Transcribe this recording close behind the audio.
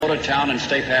to town and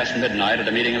stay past midnight at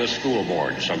a meeting of the school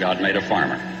board, so God made a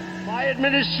farmer. My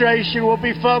administration will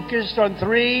be focused on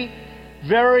three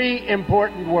very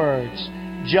important words: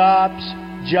 jobs,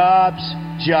 jobs,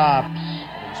 jobs.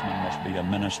 A policeman must be a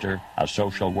minister, a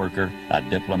social worker, a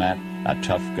diplomat, a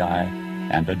tough guy,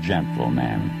 and a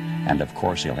gentleman. And of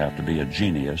course he'll have to be a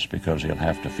genius because he'll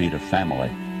have to feed a family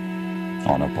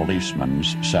on a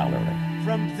policeman's salary.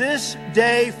 From this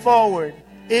day forward,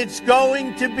 it's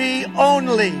going to be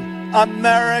only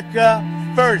America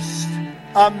first.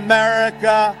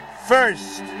 America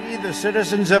first. We, the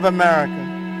citizens of America,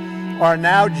 are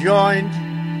now joined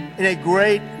in a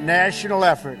great national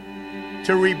effort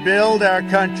to rebuild our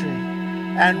country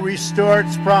and restore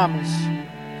its promise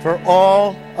for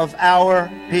all of our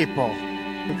people.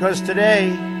 Because today,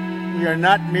 we are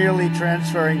not merely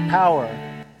transferring power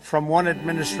from one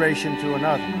administration to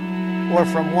another, or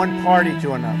from one party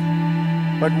to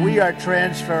another, but we are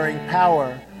transferring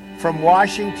power from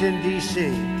Washington, D.C.,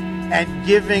 and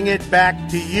giving it back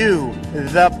to you,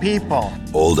 the people.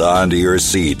 Hold on to your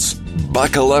seats.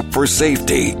 Buckle up for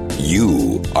safety.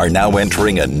 You are now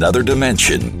entering another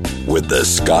dimension with the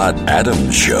Scott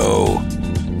Adams Show.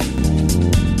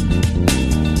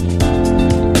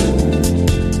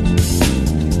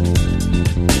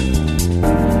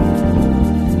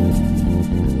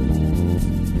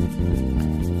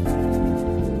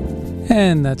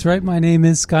 And that's right. My name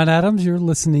is Scott Adams. You're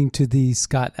listening to the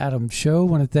Scott Adams Show. I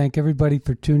want to thank everybody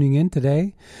for tuning in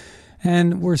today.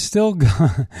 And we're still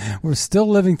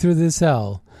living through this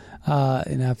hell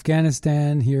in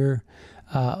Afghanistan, here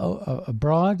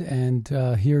abroad, and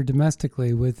here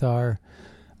domestically with our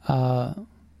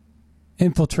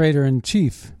infiltrator in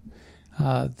chief,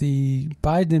 the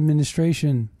Biden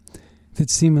administration that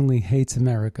seemingly hates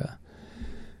America.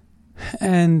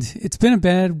 And it's been a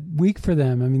bad week for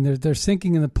them. I mean, they're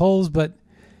sinking in the polls, but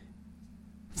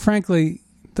frankly,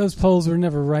 those polls were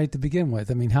never right to begin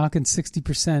with. I mean, how can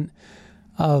 60%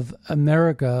 of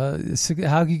America,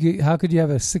 how could you have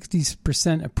a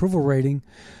 60% approval rating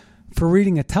for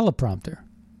reading a teleprompter?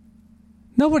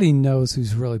 Nobody knows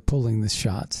who's really pulling the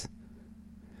shots.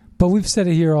 But we've said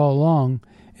it here all along.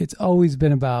 It's always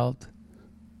been about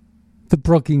the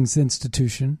Brookings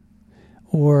Institution,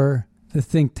 or the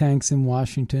think tanks in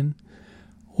Washington,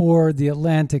 or the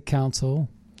Atlantic Council.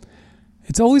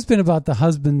 It's always been about the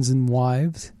husbands and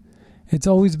wives. It's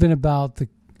always been about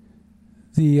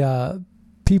the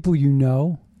people you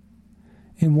know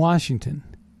in Washington.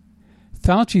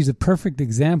 Fauci's a perfect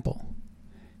example.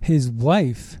 His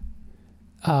wife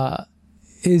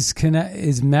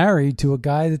is married to a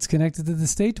guy that's connected to the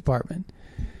State Department,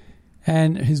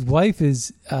 and his wife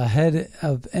is head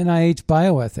of NIH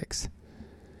bioethics.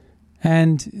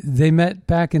 And they met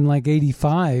back in like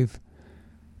 85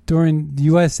 during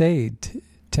U.S. aid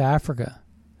to Africa.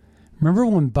 Remember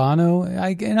when Bono,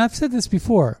 and I've said this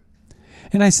before,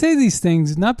 and I say these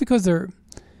things not because they're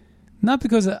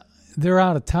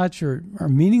out of touch or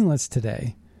meaningless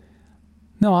today.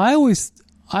 No, I was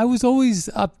always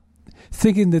up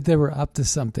thinking that they were up to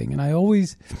something, and I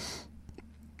always,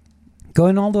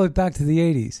 going all the way back to the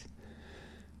 80s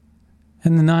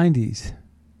and the 90s,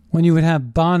 when you would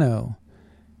have Bono,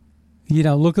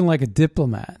 looking like a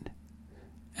diplomat,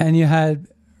 and you had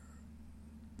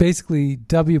basically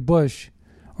W. Bush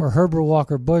or Herbert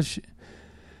Walker Bush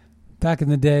back in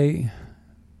the day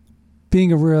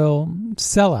being a real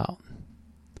sellout.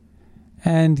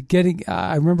 And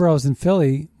I remember I was in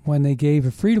Philly when they gave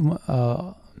a Freedom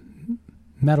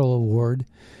Medal Award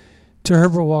to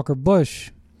Herbert Walker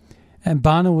Bush, and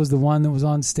Bono was the one that was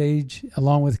on stage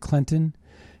along with Clinton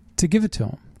to give it to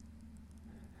him.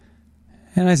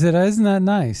 And I said, isn't that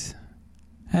nice?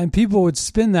 And people would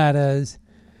spin that as,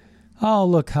 oh,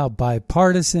 look how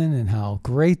bipartisan and how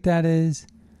great that is.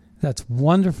 That's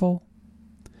wonderful.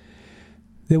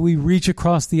 That we reach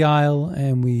across the aisle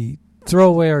and we throw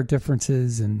away our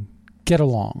differences and get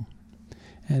along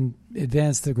and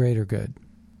advance the greater good.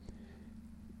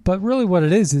 But really what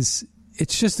it is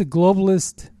it's just a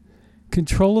globalist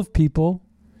control of people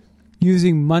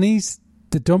using monies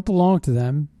that don't belong to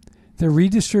them. They're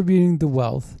redistributing the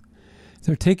wealth.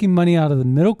 They're taking money out of the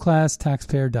middle class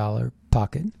taxpayer dollar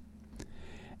pocket,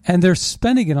 and they're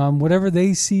spending it on whatever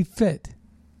they see fit,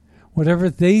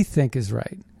 whatever they think is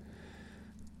right.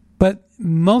 But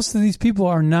most of these people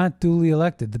are not duly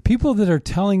elected. The people that are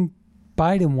telling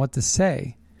Biden what to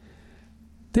say,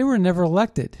 they were never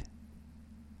elected.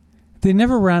 They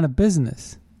never ran a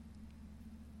business.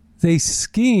 They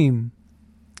scheme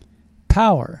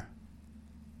power.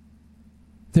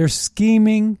 They're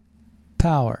scheming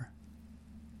power.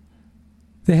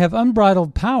 They have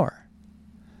unbridled power.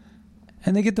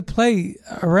 And they get to play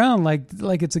around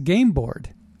like it's a game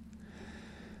board.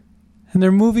 And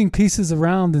they're moving pieces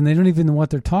around and they don't even know what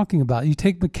they're talking about. You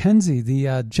take McKenzie,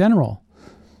 the general.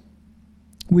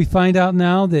 We find out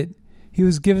now that he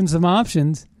was given some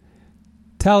options.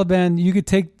 Taliban, you could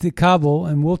take the Kabul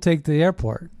and we'll take the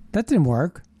airport. That didn't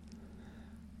work.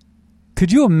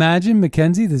 Could you imagine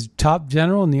McKenzie, the top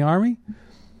general in the army?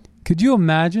 Could you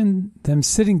imagine them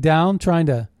sitting down trying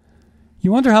to...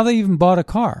 You wonder how they even bought a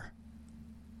car.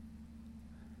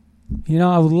 You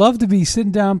know, I would love to be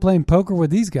sitting down playing poker with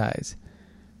these guys.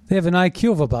 They have an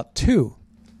IQ of about 2.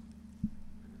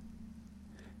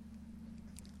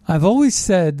 I've always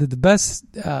said that the best...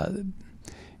 it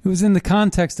was in the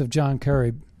context of John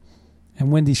Kerry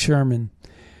and Wendy Sherman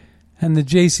and the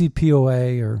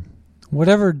JCPOA or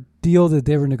whatever deal that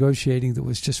they were negotiating that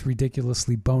was just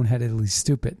ridiculously boneheadedly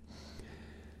stupid.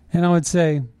 And I would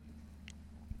say,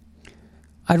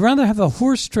 I'd rather have a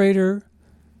horse trader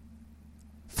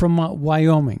from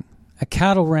Wyoming, a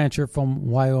cattle rancher from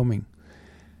Wyoming,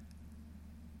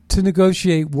 to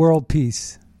negotiate world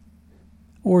peace,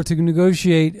 or to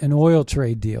negotiate an oil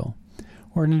trade deal,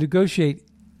 or to negotiate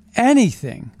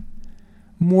anything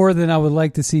more than I would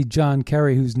like to see John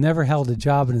Kerry, who's never held a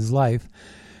job in his life,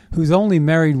 who's only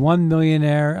married one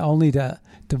millionaire, only to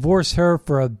divorce her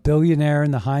for a billionaire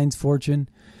in the Heinz fortune,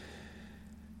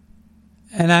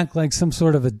 and act like some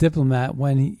sort of a diplomat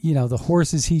when the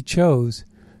horses he chose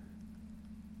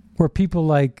were people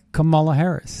like Kamala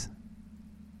Harris.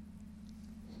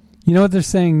 You know what they're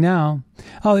saying now?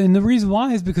 Oh, and the reason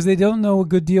why is because they don't know a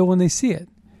good deal when they see it.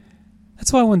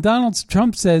 That's why when Donald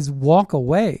Trump says walk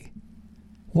away,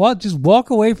 just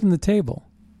walk away from the table.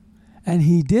 And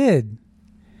he did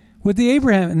with the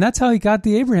Abraham, and that's how he got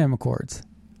the Abraham Accords.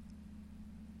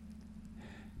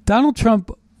 Donald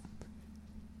Trump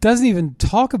doesn't even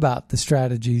talk about the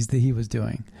strategies that he was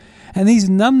doing. And these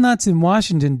numbnuts in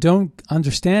Washington don't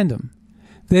understand him.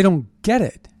 They don't get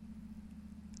it.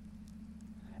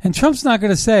 And Trump's not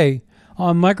going to say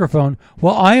on microphone,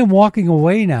 well, I am walking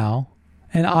away now,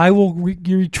 and I will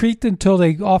retreat until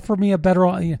they offer me a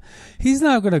better... He's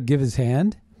not going to give his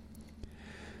hand.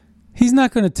 He's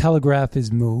not going to telegraph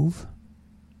his move.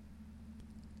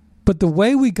 But the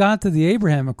way we got to the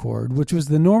Abraham Accord, which was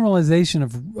the normalization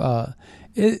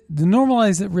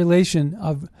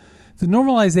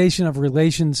of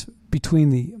relations between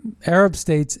the Arab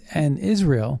states and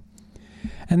Israel,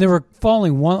 and they were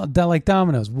falling like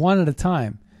dominoes, one at a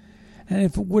time. And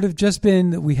if it would have just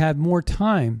been that we had more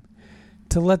time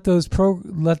to let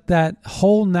that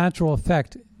whole natural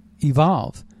effect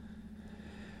evolve,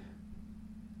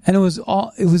 and it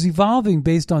was evolving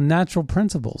based on natural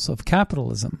principles of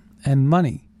capitalism and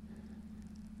money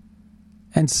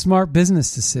and smart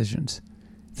business decisions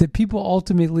that people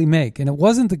ultimately make. And it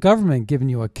wasn't the government giving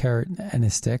you a carrot and a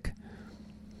stick.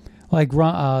 Like de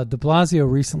Blasio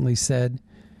recently said,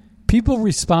 people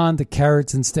respond to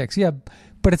carrots and sticks. Yeah,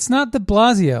 but it's not de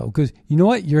Blasio, because you know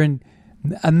what? You're in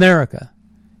America.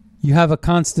 You have a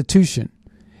constitution.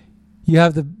 You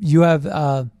have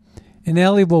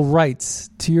inalienable rights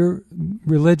to your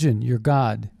religion, your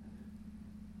God.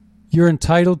 You're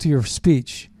entitled to your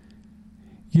speech.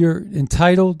 You're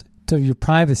entitled to your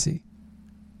privacy.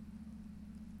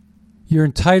 You're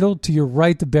entitled to your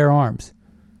right to bear arms.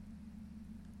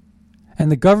 And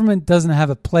the government doesn't have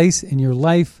a place in your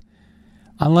life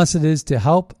unless it is to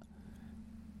help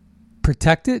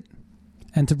protect it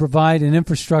and to provide an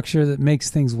infrastructure that makes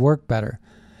things work better.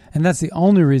 And that's the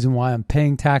only reason why I'm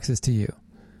paying taxes to you.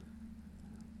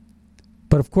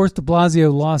 But of course, de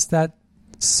Blasio lost that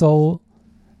soul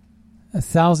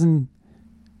 1,000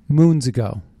 moons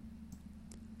ago.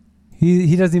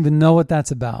 He doesn't even know what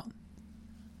that's about.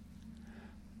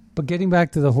 But getting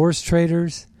back to the horse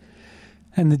traders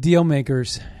and the deal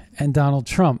makers and Donald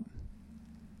Trump,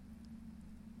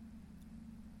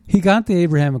 he got the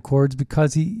Abraham Accords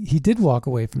because he did walk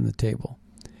away from the table.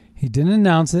 He didn't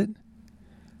announce it.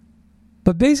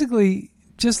 But basically,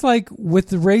 just like with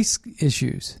the race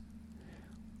issues,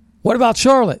 what about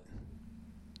Charlotte?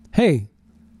 Hey,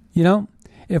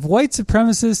 if white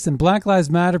supremacists and Black Lives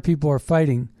Matter people are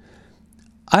fighting,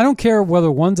 I don't care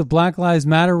whether one's a Black Lives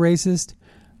Matter racist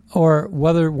or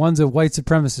whether one's a white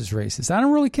supremacist racist. I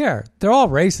don't really care. They're all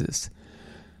racist.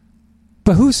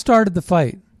 But who started the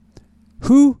fight?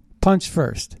 Who punched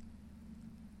first?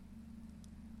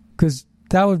 Because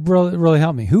that would really, really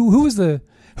help me. Who was the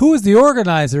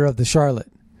organizer of the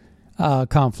Charlotte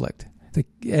conflict that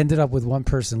ended up with one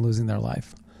person losing their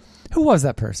life? Who was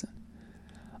that person?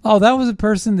 Oh, that was a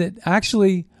person that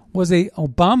actually was a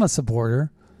Obama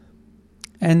supporter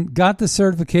and got the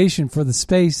certification for the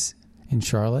space in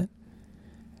Charlotte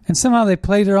And somehow they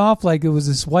played it off like it was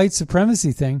this white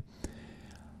supremacy thing.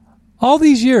 All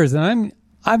these years, and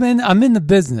I'm in the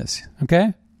business,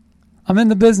 okay? I'm in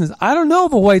the business. I don't know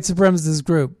of a white supremacist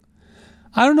group.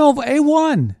 I don't know of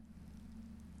A1.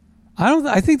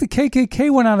 I think the KKK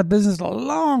went out of business a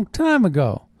long time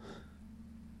ago.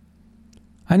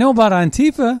 I know about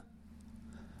Antifa.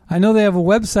 I know they have a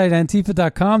website,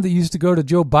 Antifa.com, that used to go to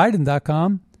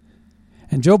JoeBiden.com.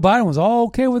 And Joe Biden was all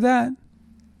okay with that.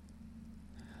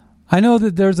 I know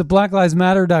that there's a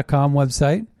BlackLivesMatter.com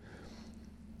website.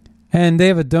 And they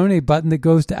have a donate button that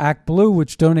goes to Act Blue,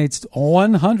 which donates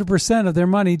 100% of their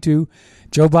money to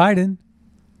Joe Biden.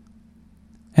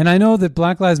 And I know that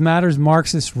Black Lives Matter is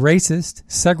Marxist, racist,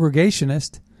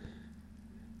 segregationist.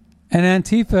 And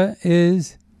Antifa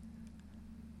is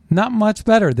not much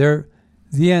better. They're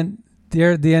the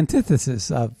antithesis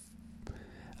of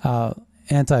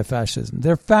anti-fascism.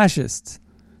 They're fascists.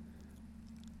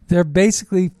 They're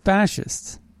basically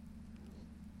fascists.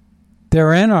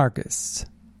 They're anarchists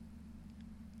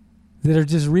that are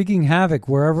just wreaking havoc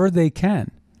wherever they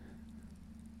can,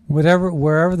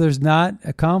 wherever there's not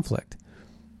a conflict,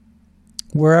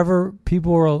 wherever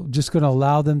people are just going to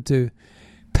allow them to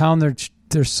pound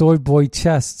their soy boy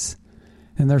chests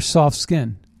and their soft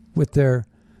skin with their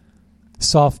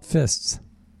soft fists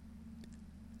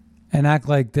and act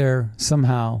like they're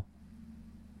somehow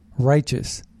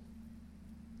righteous.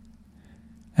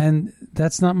 And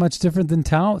that's not much different than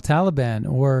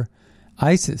Taliban or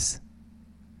ISIS.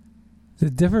 The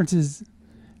difference is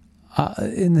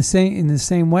in the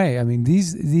same way. I mean,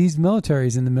 these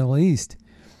militaries in the Middle East,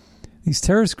 these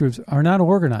terrorist groups are not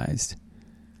organized.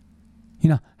 You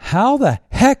know, how the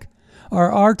heck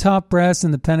are our top brass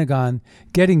in the Pentagon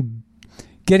getting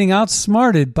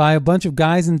outsmarted by a bunch of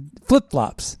guys in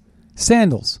flip-flops,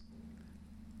 sandals,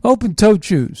 open-toed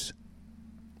shoes?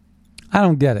 I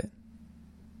don't get it.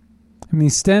 I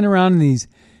mean, stand around in these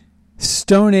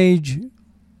Stone Age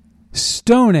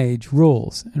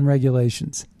rules and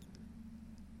regulations.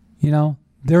 You know,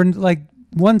 they're like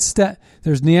one step.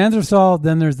 There's Neanderthal,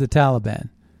 then there's the Taliban.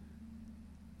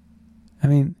 I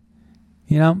mean,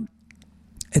 you know,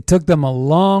 it took them a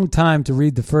long time to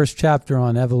read the first chapter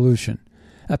on evolution,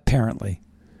 apparently.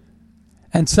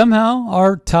 And somehow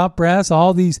our top brass,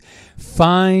 all these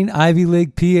fine Ivy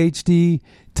League, PhD,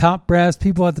 top brass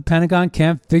people at the Pentagon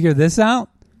can't figure this out?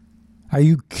 Are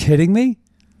you kidding me?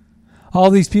 All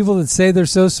these people that say they're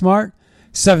so smart,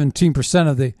 17%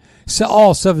 of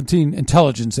all 17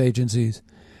 intelligence agencies,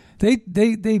 they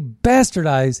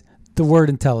bastardize the word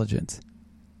intelligence.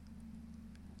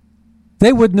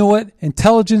 They would know what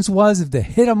intelligence was if they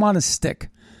hit them on a stick.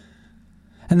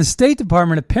 And the State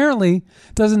Department apparently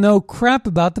doesn't know crap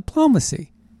about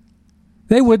diplomacy.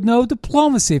 They would know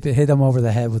diplomacy if it hit them over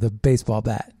the head with a baseball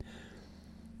bat.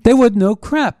 They would know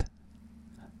crap.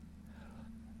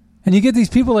 And you get these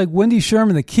people like Wendy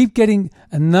Sherman that keep getting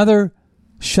another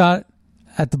shot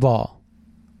at the ball.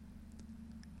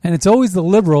 And it's always the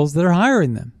liberals that are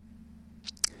hiring them.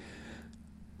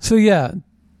 So yeah,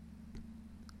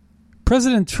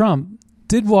 President Trump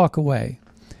did walk away.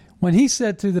 When he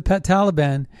said to the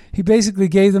Taliban, he basically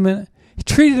gave them he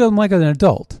treated them like an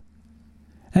adult.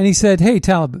 And he said, hey,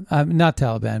 not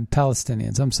Taliban,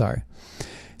 Palestinians, I'm sorry.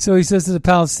 So he says to the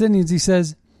Palestinians, he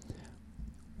says,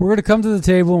 we're going to come to the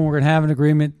table and we're going to have an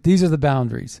agreement. These are the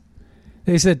boundaries.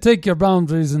 They said, take your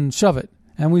boundaries and shove it.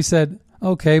 And we said,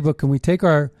 okay, but can we take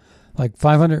our like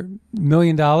 $500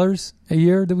 million a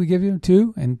year that we give you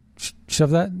too and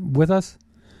shove that with us?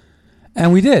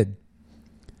 And we did.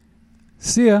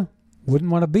 See ya.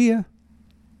 Wouldn't want to be ya.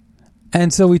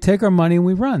 And so we take our money and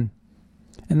we run.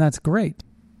 And that's great.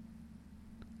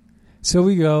 So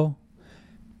we go.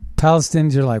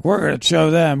 Palestinians are like, we're going to show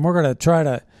them. We're going to try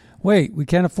to... Wait, we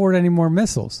can't afford any more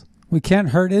missiles. We can't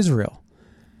hurt Israel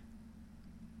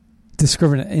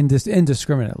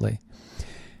indiscriminately.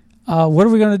 What are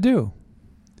we going to do?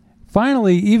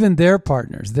 Finally, even their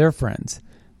partners, their friends,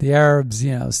 the Arabs,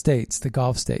 states, the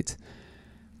Gulf states,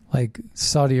 like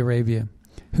Saudi Arabia,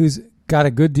 who's got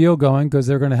a good deal going because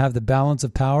they're going to have the balance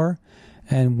of power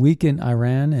and weaken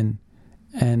Iran,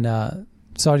 and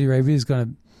Saudi Arabia is going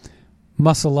to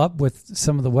muscle up with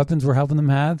some of the weapons we're helping them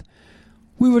have.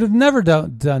 We would have never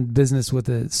done business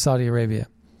with Saudi Arabia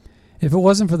if it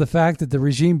wasn't for the fact that the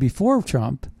regime before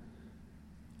Trump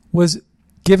was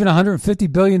giving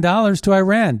 $150 billion to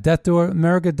Iran, debt to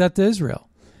America, debt to Israel.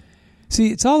 See,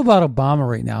 it's all about Obama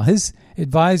right now. His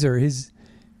advisor, his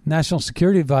national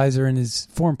security advisor and his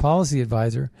foreign policy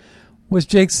advisor was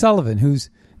Jake Sullivan, who's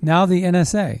now the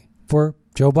NSA for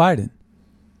Joe Biden.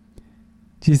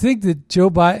 Do you think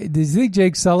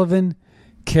Jake Sullivan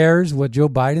cares what Joe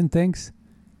Biden thinks?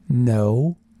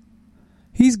 No.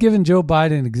 He's given Joe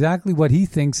Biden exactly what he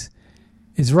thinks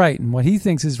is right. And what he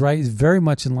thinks is right is very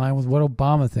much in line with what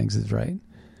Obama thinks is right.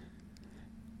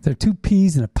 They're two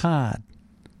peas in a pod.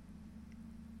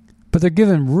 But they're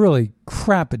given really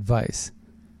crap advice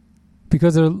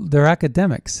because they're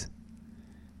academics.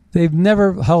 They've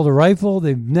never held a rifle.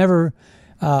 They've never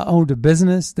owned a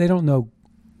business. They don't know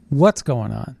what's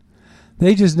going on.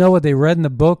 They just know what they read in the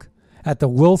book at the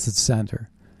Wilson Center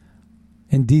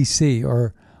in D.C.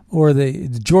 or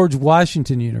the George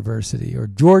Washington University or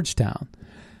Georgetown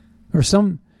or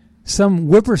some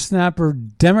whippersnapper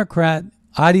Democrat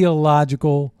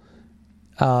ideological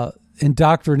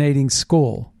indoctrinating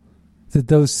school that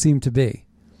those seem to be.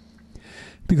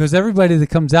 Because everybody that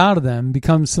comes out of them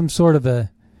becomes some sort of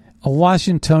a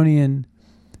Washingtonian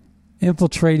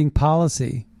infiltrating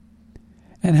policy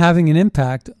and having an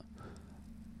impact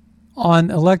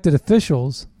on elected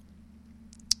officials,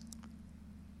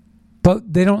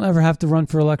 but they don't ever have to run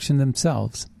for election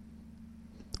themselves.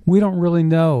 We don't really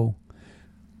know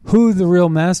who the real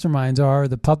masterminds are,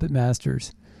 the puppet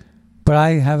masters, but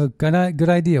I have a good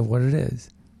idea of what it is.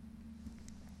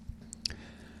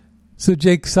 So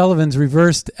Jake Sullivan's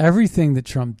reversed everything that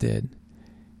Trump did.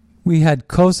 We had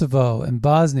Kosovo and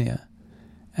Bosnia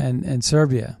and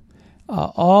Serbia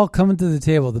all coming to the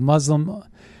table. The Muslim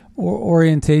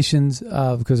orientations,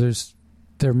 because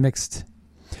they're mixed,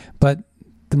 but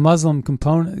the Muslim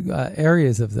component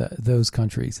areas of those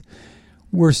countries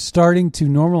were starting to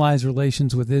normalize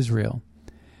relations with Israel.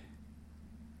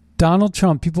 Donald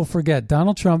Trump, people forget,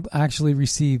 Donald Trump actually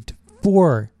received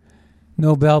 4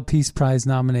 Nobel Peace Prize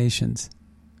nominations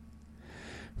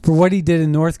for what he did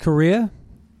in North Korea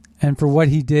and for what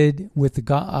he did with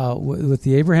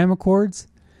the Abraham Accords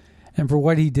and for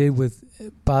what he did with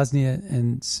Bosnia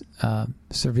and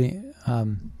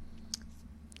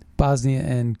Bosnia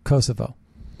and Kosovo.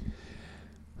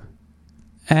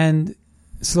 And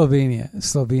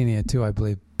Slovenia too, I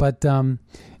believe. But in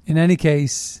any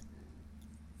case,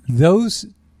 those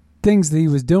things that he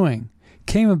was doing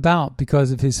came about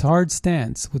because of his hard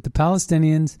stance with the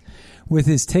Palestinians, with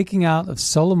his taking out of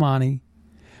Soleimani,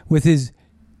 with his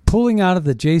pulling out of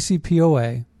the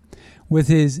JCPOA, with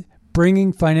his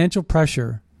bringing financial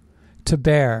pressure to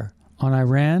bear on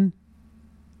Iran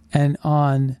and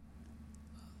on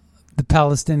the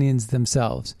Palestinians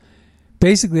themselves.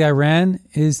 Basically, Iran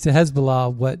is to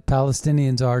Hezbollah what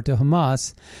Palestinians are to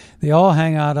Hamas. They all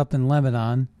hang out up in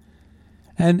Lebanon.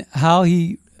 And how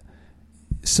he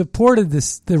supported the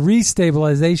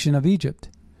restabilization of Egypt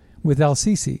with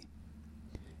al-Sisi.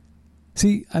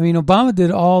 See, I mean, Obama did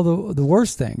all the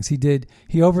worst things.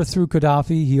 He overthrew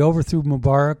Gaddafi. He overthrew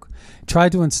Mubarak.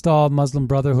 Tried to install Muslim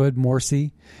Brotherhood,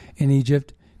 Morsi, in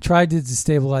Egypt. Tried to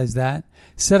destabilize that.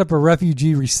 Set up a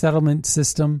refugee resettlement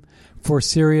system for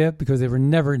Syria because they were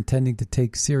never intending to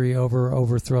take Syria over or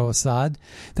overthrow Assad.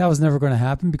 That was never going to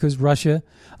happen because Russia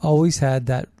always had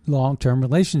that long-term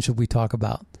relationship we talk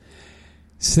about.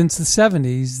 Since the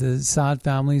 70s, the Assad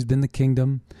family has been the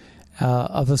kingdom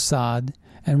of Assad,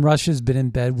 and Russia's been in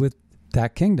bed with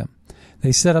that kingdom.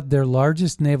 They set up their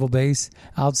largest naval base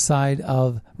outside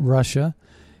of Russia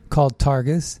called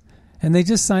Targus, and they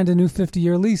just signed a new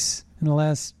 50-year lease in the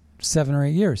last 7 or 8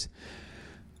 years.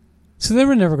 So they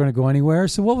were never going to go anywhere.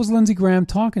 So what was Lindsey Graham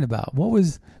talking about? What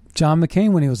was John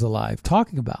McCain when he was alive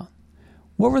talking about?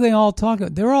 What were they all talking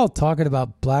about? They were all talking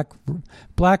about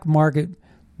black market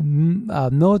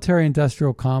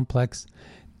military-industrial complex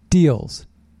deals.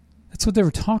 That's what they were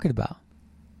talking about.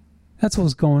 That's what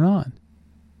was going on.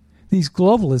 These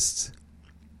globalists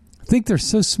think they're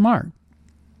so smart.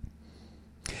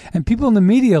 And people in the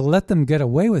media let them get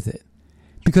away with it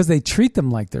because they treat them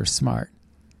like they're smart.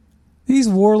 These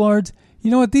warlords, you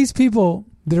know what? These people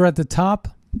that are at the top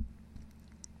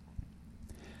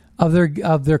of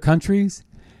their countries,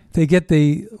 they get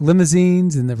the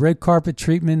limousines and the red carpet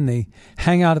treatment, and they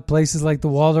hang out at places like the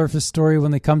Waldorf Astoria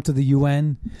when they come to the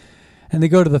UN, and they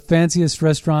go to the fanciest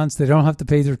restaurants. They don't have to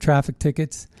pay their traffic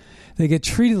tickets. They get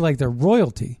treated like they're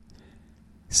royalty.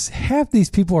 Half these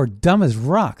people are dumb as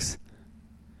rocks.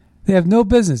 They have no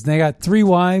business. They got 3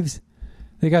 wives.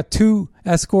 They got 2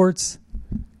 escorts,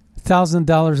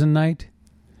 $1,000 a night,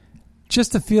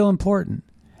 just to feel important.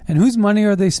 And whose money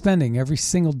are they spending every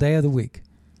single day of the week?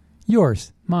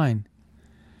 Yours, mine.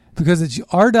 Because it's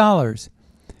our dollars.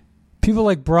 People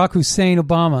like Barack Hussein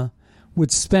Obama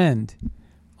would spend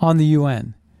on the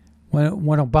UN.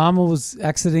 When Obama was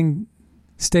exiting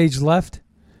stage left,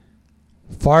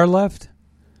 far left,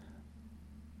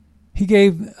 he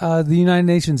gave the United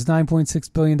Nations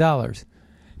 $9.6 billion.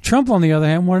 Trump, on the other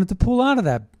hand, wanted to pull out of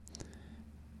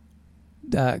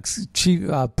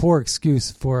poor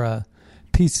excuse for a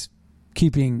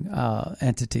peacekeeping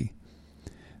entity.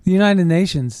 The United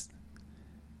Nations,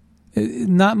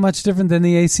 not much different than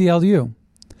the ACLU.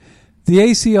 The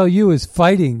ACLU is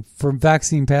fighting for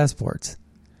vaccine passports.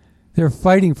 They're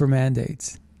fighting for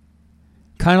mandates.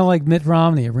 Kind of like Mitt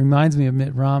Romney. It reminds me of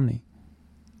Mitt Romney.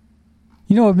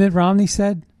 You know what Mitt Romney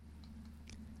said?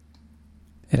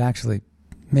 It actually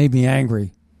made me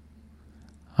angry.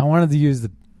 I wanted to use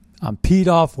the I'm peed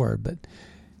off word, but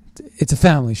it's a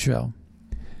family show.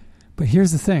 But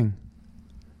here's the thing.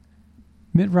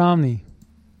 Mitt Romney,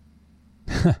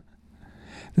 the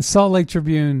Salt Lake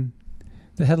Tribune,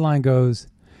 the headline goes,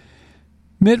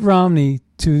 Mitt Romney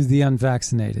to the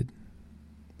unvaccinated.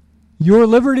 Your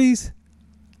liberties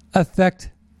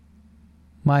affect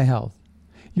my health.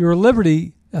 Your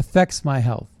liberty affects my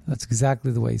health. That's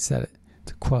exactly the way he said it.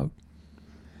 It's a quote.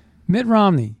 Mitt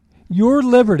Romney, your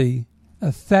liberty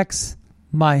affects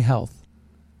my health.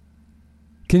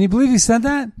 Can you believe he said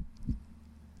that?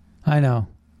 I know.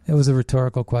 It was a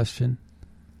rhetorical question.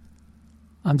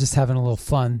 I'm just having a little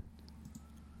fun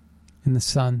in the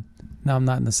sun. No, I'm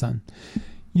not in the sun.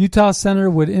 Utah senator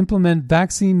would implement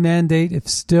vaccine mandate if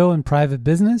still in private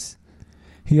business.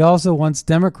 He also wants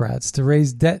Democrats to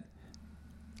raise debt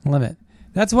limit.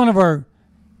 That's one of our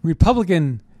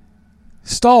Republican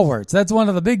stalwarts. That's one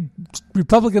of the big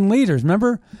Republican leaders.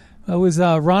 Remember? It was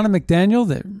Ronna McDaniel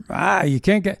that, you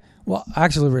can't get... Well,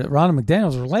 actually, Ronna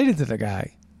McDaniel's related to the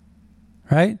guy.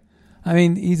 Right? I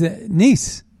mean, he's a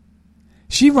niece.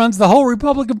 She runs the whole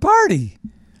Republican Party.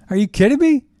 Are you kidding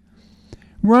me?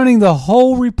 Running the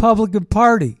whole Republican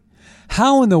Party.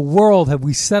 How in the world have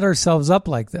we set ourselves up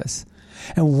like this?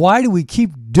 And why do we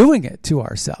keep doing it to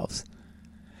ourselves?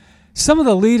 Some of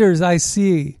the leaders I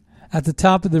see at the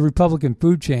top of the Republican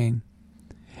food chain,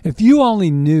 if you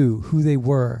only knew who they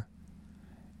were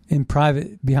in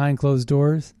private, behind closed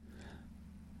doors,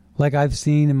 like I've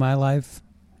seen in my life,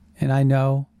 and I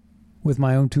know with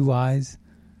my own two eyes,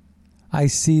 I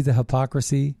see the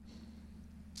hypocrisy.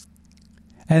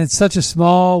 And it's such a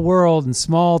small world and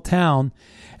small town,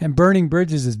 and burning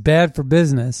bridges is bad for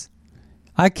business.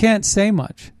 I can't say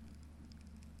much.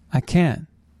 I can't.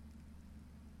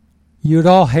 You'd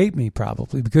all hate me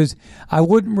probably because I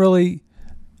wouldn't really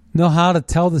know how to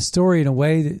tell the story in a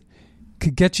way that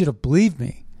could get you to believe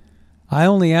me. I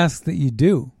only ask that you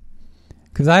do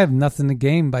because I have nothing to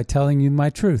gain by telling you my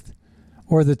truth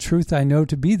or the truth I know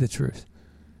to be the truth,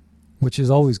 which is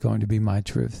always going to be my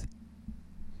truth.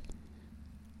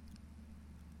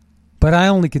 But I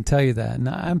only can tell you that, and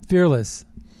I'm fearless.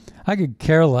 I could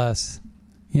care less.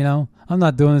 You know, I'm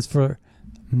not doing this for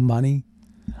money.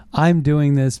 I'm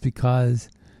doing this because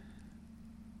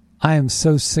I am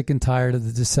so sick and tired of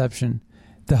the deception,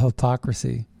 the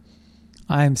hypocrisy.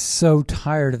 I am so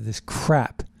tired of this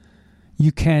crap.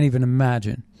 You can't even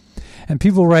imagine. And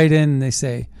people write in and they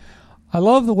say, I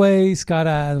love the way Scott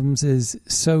Adams is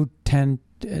so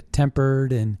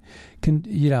tempered and,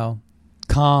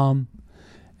 calm.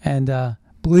 And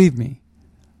believe me,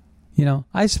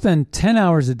 I spend 10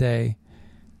 hours a day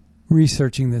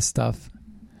researching this stuff.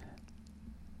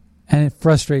 And it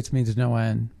frustrates me to no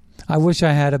end. I wish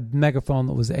I had a megaphone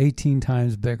that was 18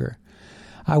 times bigger.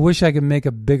 I wish I could make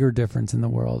a bigger difference in the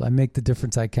world. I make the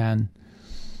difference I can.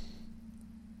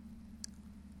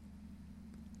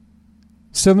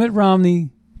 So Mitt Romney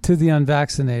to the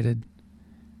unvaccinated.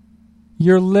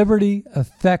 Your liberty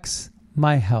affects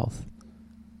my health.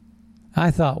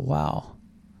 I thought, wow,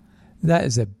 that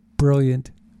is a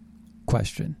brilliant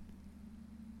question.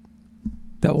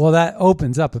 That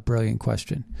opens up a brilliant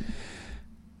question.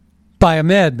 By a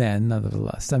madman,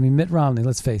 nevertheless. I mean, Mitt Romney,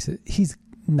 let's face it, he's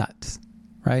nuts,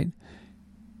 right?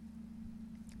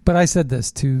 But I said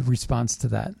this to response to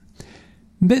that.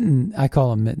 I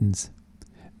call him Mittens.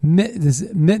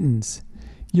 Mittens,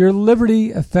 your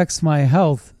liberty affects my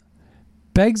health,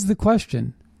 begs the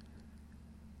question,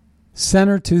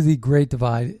 center to the great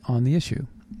divide on the issue.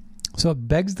 So it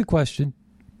begs the question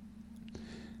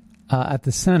at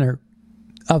the center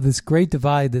of this great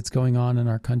divide that's going on in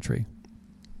our country.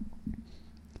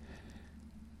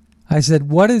 I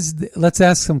said, let's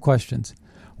ask some questions.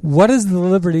 What is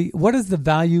the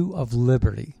value of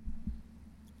liberty?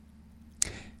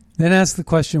 Then ask the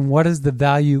question, what is the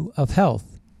value of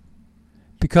health?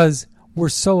 Because we're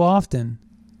so often,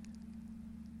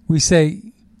 we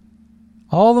say,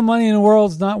 all the money in the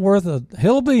world's not worth a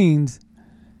hill of beans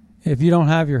if you don't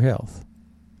have your health.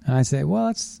 And I say,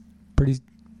 well,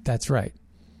 that's right.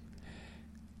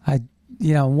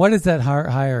 What is that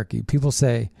hierarchy? People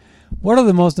say, what are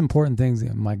the most important things?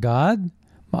 My God,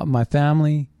 my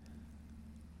family,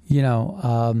 my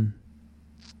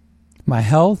my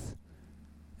health,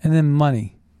 and then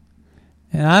money.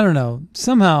 And I don't know,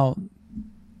 somehow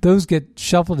those get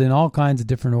shuffled in all kinds of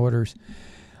different orders.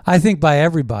 I think by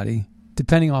everybody,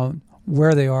 depending on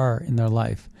where they are in their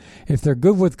life. If they're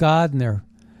good with God and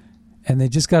they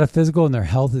just got a physical and their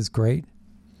health is great,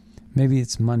 maybe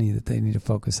it's money that they need to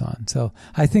focus on. So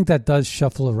I think that does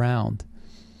shuffle around.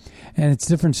 And it's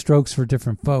different strokes for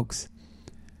different folks.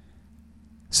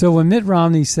 So when Mitt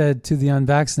Romney said to the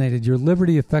unvaccinated, "Your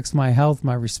liberty affects my health,"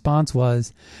 my response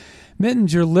was,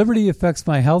 "Mittens, your liberty affects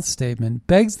my health" statement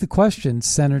begs the question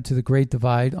centered to the great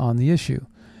divide on the issue.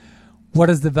 What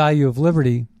is the value of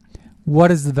liberty? What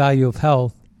is the value of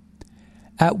health?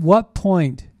 At what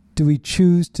point do we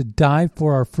choose to die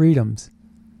for our freedoms,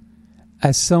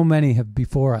 as so many have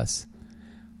before us?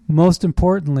 Most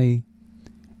importantly,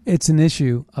 it's an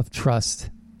issue of trust,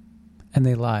 and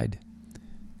they lied.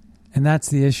 And that's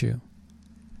the issue.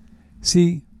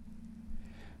 See,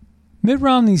 Mitt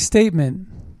Romney's statement,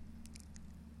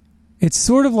 it's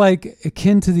sort of like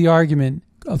akin to the argument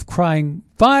of crying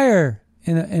fire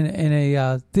in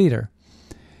a theater.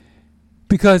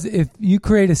 Because if you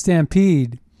create a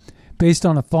stampede based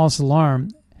on a false alarm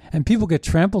and people get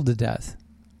trampled to death,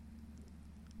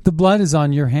 the blood is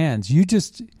on your hands. You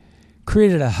just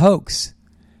created a hoax.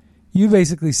 You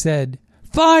basically said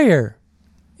fire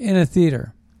in a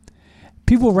theater.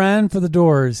 People ran for the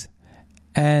doors,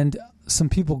 and some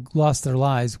people lost their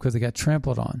lives because they got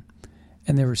trampled on,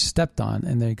 and they were stepped on,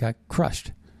 and they got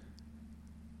crushed.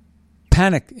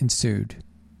 Panic ensued.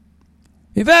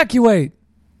 Evacuate!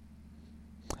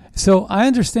 So I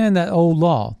understand that old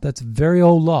law. That's a very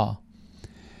old law.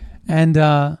 And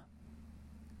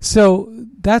so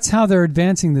that's how they're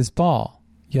advancing this ball.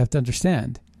 You have to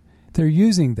understand. They're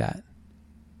using that.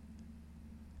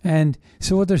 And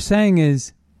so what they're saying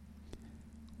is,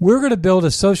 we're going to build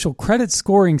a social credit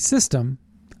scoring system.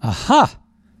 Aha!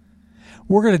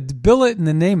 We're going to bill it in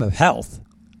the name of health.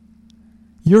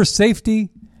 Your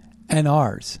safety and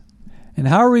ours. And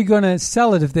how are we going to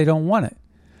sell it if they don't want it?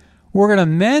 We're going to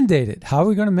mandate it. How are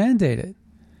we going to mandate it?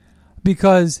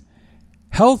 Because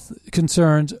health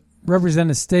concerns represent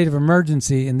a state of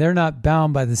emergency, and they're not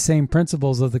bound by the same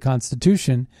principles of the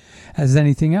Constitution as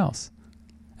anything else,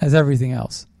 as everything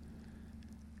else.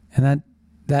 And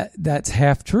that's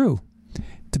half true,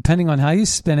 depending on how you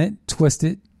spin it, twist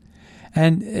it.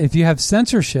 And if you have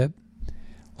censorship,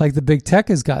 like the big tech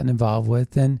has gotten involved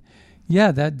with, then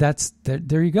yeah,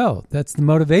 there you go. That's the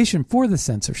motivation for the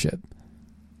censorship.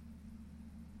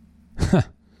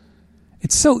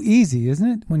 It's so easy, isn't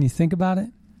it, when you think about it,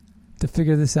 to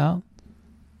figure this out?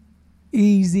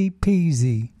 Easy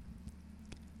peasy.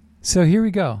 So here we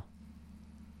go.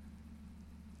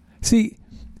 See,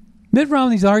 Mitt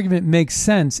Romney's argument makes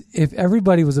sense if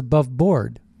everybody was above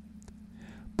board.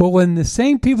 But when the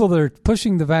same people that are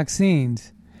pushing the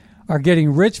vaccines are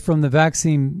getting rich from the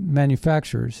vaccine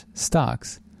manufacturers'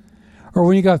 stocks, or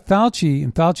when you got Fauci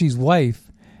and Fauci's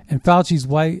wife and Fauci's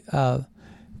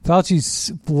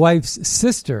wife's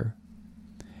sister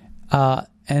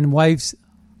and wife's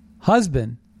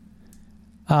husband,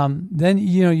 then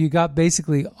you got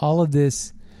basically all of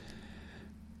this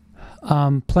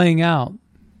playing out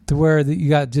to where you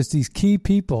got just these key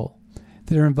people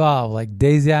that are involved, like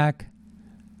Daszak,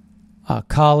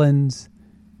 Collins,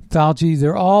 Fauci.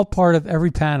 They're all part of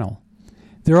every panel.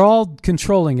 They're all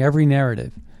controlling every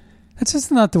narrative. That's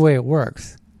just not the way it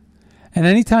works. And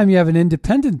anytime you have an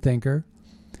independent thinker,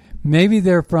 maybe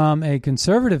they're from a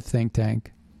conservative think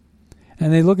tank,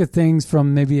 and they look at things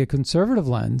from maybe a conservative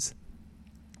lens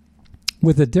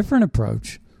with a different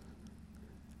approach,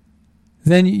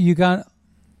 then you got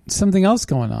something else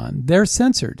going on. They're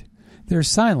censored. They're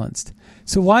silenced.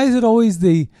 So why is it always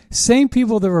the same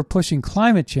people that were pushing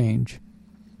climate change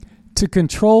to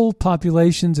control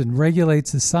populations and regulate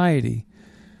society,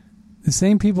 the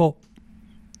same people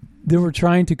that were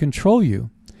trying to control you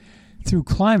through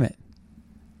climate,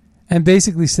 and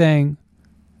basically saying,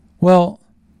 well,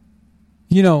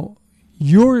 your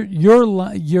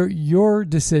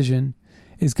decision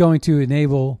is going to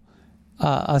enable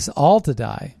us all to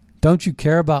die. Don't you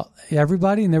care about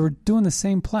everybody? And they were doing the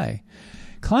same play.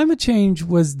 Climate change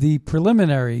was the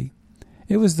preliminary.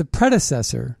 It was the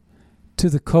predecessor to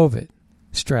the COVID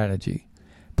strategy.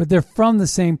 But they're from the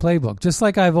same playbook. Just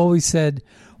like I've always said,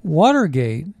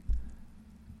 Watergate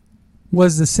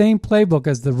was the same playbook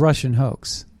as the Russian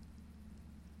hoax.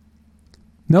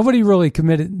 Nobody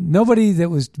that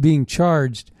was being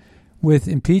charged with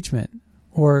impeachment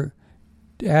or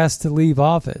asked to leave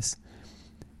office,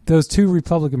 those two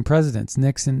Republican presidents,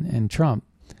 Nixon and Trump,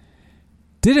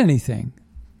 did anything,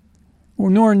 or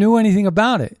nor knew anything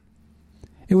about it.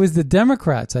 It was the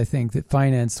Democrats, I think, that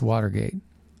financed Watergate.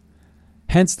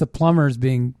 Hence the plumbers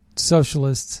being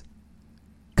socialists,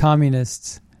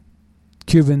 communists,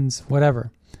 Cubans, whatever.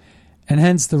 And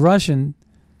hence the Russian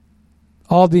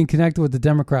all being connected with the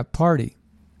Democrat Party.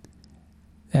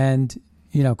 And,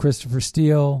 Christopher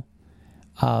Steele,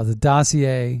 the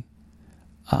dossier,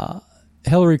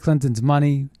 Hillary Clinton's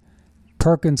money,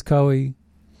 Perkins Coie.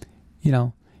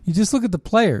 You just look at the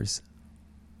players.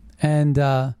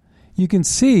 And you can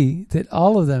see that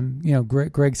all of them,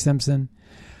 Greg Simpson,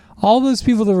 all those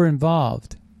people that were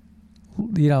involved,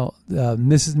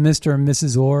 Mr. and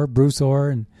Mrs. Orr, Bruce Orr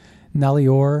and Nellie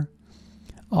Orr,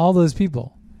 all those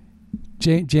people,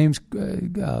 James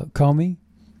Comey,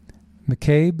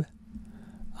 McCabe,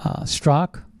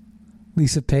 Strzok,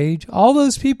 Lisa Page, all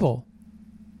those people,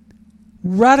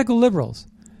 radical liberals.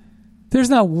 There's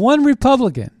not one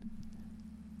Republican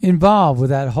involved with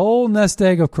that whole nest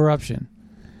egg of corruption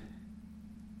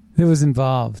that was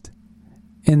involved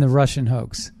in the Russian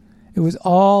hoax. It was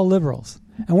all liberals.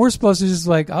 And we're supposed to just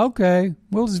okay,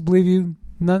 we'll just believe you.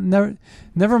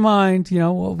 Never mind,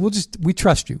 we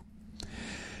trust you.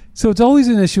 So it's always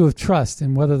an issue of trust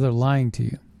and whether they're lying to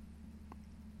you.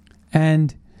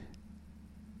 And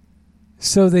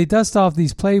so they dust off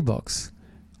these playbooks.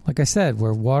 Like I said,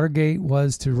 where Watergate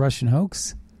was to Russian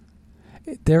hoax,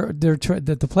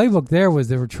 the playbook there was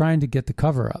they were trying to get the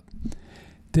cover-up.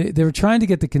 They were trying to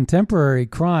get the contemporary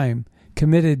crime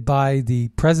committed by the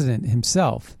president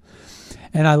himself.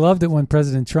 And I loved it when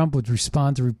President Trump would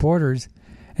respond to reporters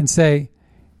and say,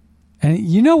 and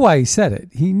you know why he said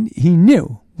it. He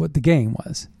knew what the game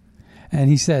was. And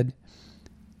he said,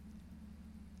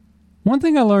 one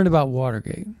thing I learned about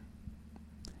Watergate,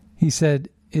 he said,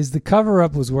 is the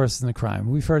cover-up was worse than the crime.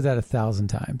 We've heard that 1,000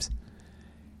 times.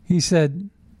 He said,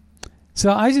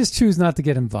 so I just choose not to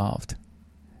get involved.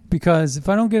 Because if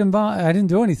I don't get involved, I didn't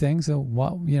do anything, so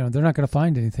they're not going to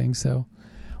find anything, so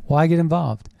why get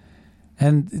involved?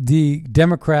 And the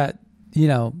Democrat,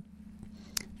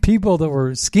 people that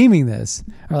were scheming this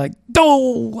are like,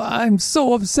 oh, I'm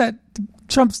so upset.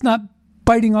 Trump's not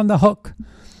biting on the hook.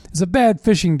 It's a bad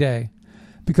fishing day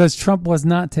because Trump was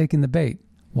not taking the bait.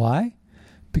 Why?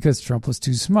 Because Trump was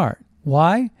too smart.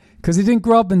 Why? Because he didn't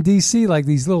grow up in D.C. like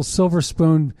these little silver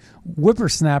spoon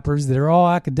whippersnappers that are all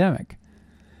academic.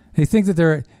 They think that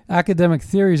their academic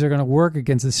theories are going to work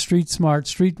against a street-smart,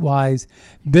 street-wise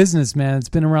businessman that's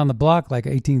been around the block like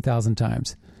 18,000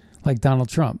 times, like Donald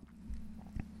Trump.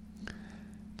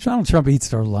 Donald Trump eats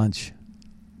their lunch.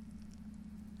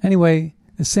 Anyway,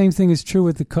 the same thing is true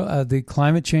with the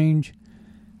climate change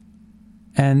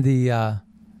and the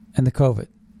COVID.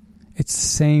 It's the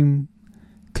same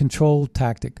control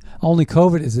tactic. Only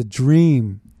COVID is a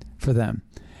dream for them.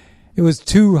 It was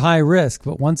too high risk,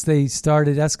 but once they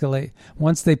started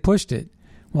once they pushed it,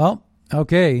 well,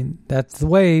 okay, that's the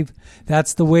wave.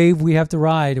 That's the wave we have to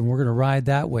ride, and we're going to ride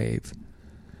that wave.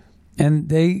 And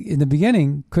they, in the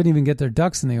beginning, couldn't even get their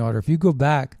ducks in the order. If you go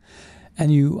back and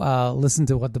you listen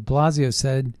to what de Blasio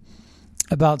said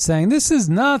about saying, this is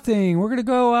nothing, we're going to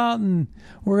go out and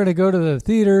we're going to go to the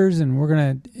theaters and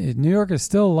New York is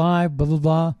still alive, blah, blah,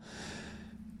 blah.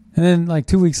 And then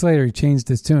 2 weeks later, he changed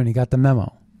his tune. He got the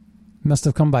memo. Must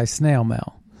have come by snail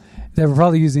mail. They were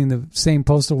probably using the same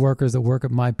postal workers that work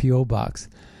at my P.O. box,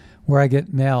 where I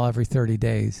get mail every 30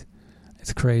 days.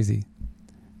 It's crazy.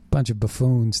 Bunch of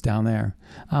buffoons down there.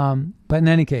 But in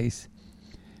any case,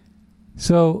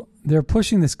 so they're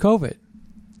pushing this COVID.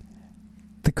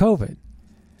 The COVID.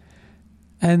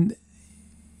 And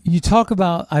you talk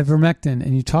about ivermectin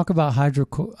and you talk about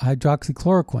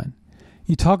hydroxychloroquine.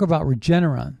 You talk about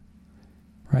Regeneron,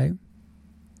 right?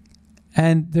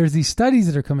 And there's these studies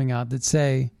that are coming out that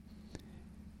say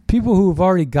people who have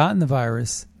already gotten the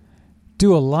virus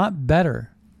do a lot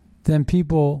better than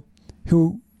people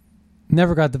who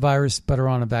never got the virus but are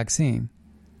on a vaccine.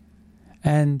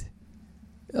 And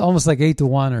almost like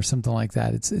 8-1 or something like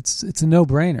that. It's a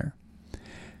no-brainer.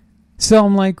 So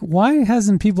I'm like, why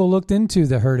hasn't people looked into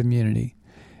the herd immunity?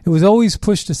 It was always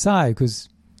pushed aside because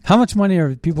how much money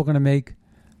are people going to make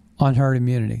on herd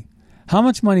immunity? How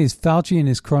much money is Fauci and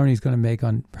his cronies going to make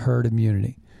on herd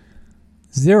immunity?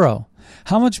 Zero.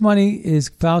 How much money is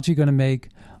Fauci going to make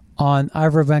on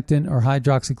ivermectin or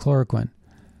hydroxychloroquine?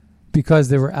 Because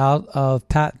they were out of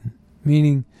patent,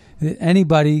 meaning that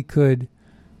anybody could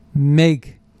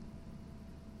make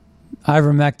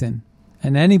ivermectin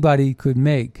and anybody could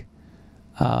make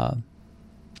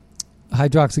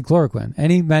hydroxychloroquine,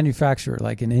 any manufacturer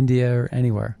like in India or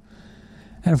anywhere.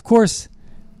 And of course,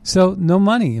 so no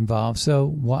money involved, so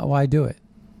why do it?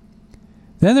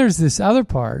 Then there's this other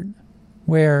part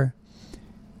where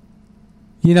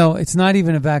It's not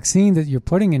even a vaccine that you're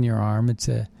putting in your arm. It's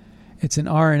an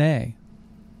RNA,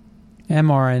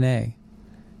 mRNA.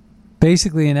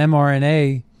 Basically, an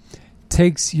mRNA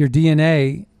takes your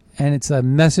DNA and it's a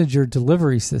messenger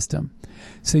delivery system.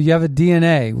 So you have a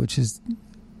DNA, which is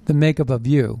the makeup of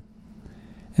you.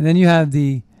 And then you have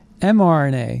the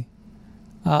mRNA,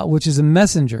 which is a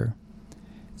messenger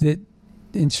that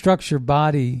instructs your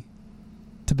body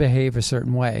to behave a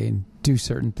certain way and do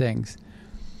certain things.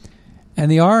 And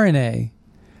the RNA,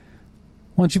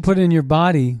 once you put it in your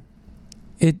body,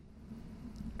 it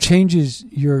changes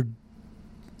your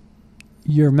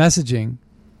messaging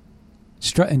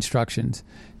instructions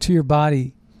to your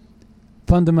body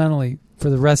fundamentally for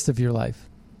the rest of your life.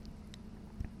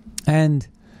 And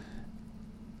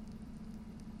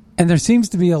there seems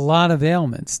to be a lot of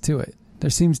ailments to it. There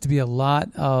seems to be a lot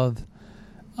of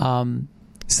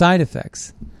side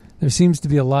effects. There seems to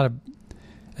be a lot of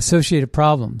associated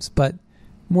problems. But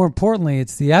more importantly,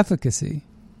 it's the efficacy.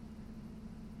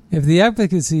 If the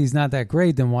efficacy is not that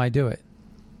great, then why do it?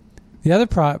 The other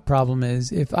problem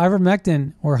is if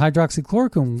ivermectin or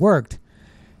hydroxychloroquine worked,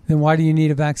 then why do you need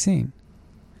a vaccine?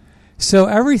 So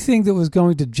everything that was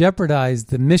going to jeopardize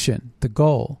the mission, the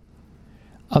goal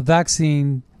of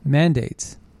vaccine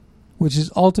mandates, which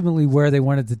is ultimately where they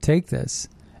wanted to take this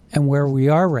and where we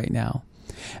are right now.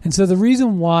 And so the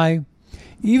reason why,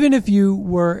 even if you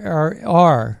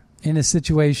are in a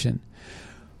situation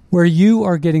where you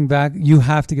are getting back, you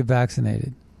have to get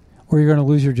vaccinated or you're going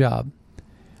to lose your job.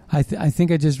 I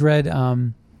think I just read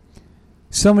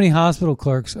so many hospital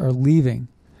clerks are leaving.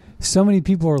 So many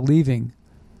people are leaving.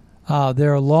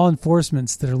 There are law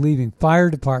enforcements that are leaving. Fire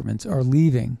departments are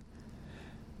leaving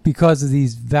because of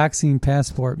these vaccine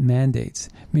passport mandates,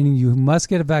 meaning you must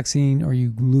get a vaccine or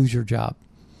you lose your job.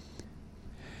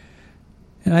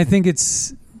 And I think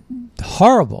it's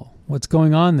horrible what's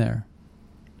going on there,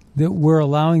 that we're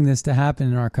allowing this to happen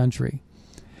in our country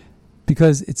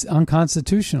because it's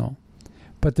unconstitutional.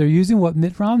 But they're using what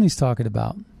Mitt Romney's talking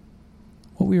about,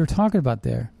 what we were talking about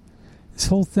there. This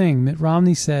whole thing, Mitt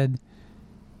Romney said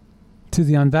to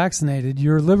the unvaccinated,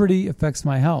 your liberty affects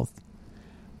my health.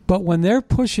 But when they're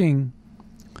pushing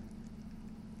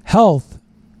health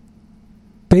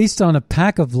based on a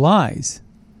pack of lies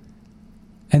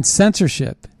and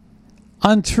censorship,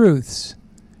 untruths,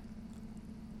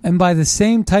 and by the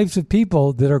same types of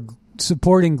people that are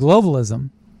supporting globalism,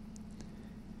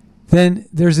 then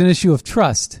there's an issue of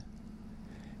trust.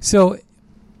 So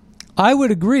I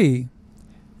would agree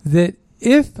that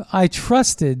if I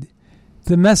trusted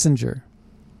the messenger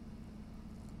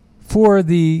for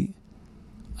the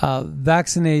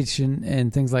vaccination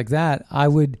and things like that, I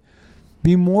would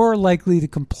be more likely to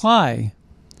comply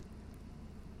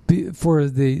for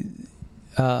the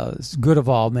good of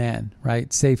all man,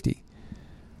 right? Safety.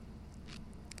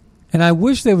 And I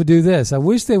wish they would do this. I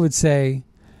wish they would say,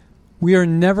 we are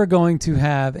never going to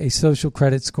have a social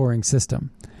credit scoring system.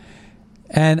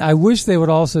 And I wish they would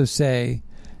also say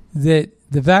that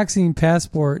the vaccine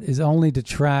passport is only to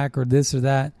track or this or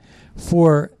that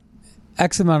for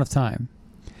X amount of time.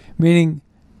 Meaning,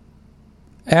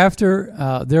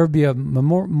 after there would be a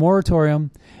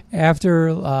moratorium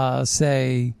after,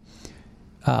 say,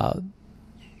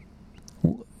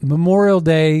 Memorial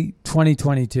Day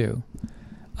 2022.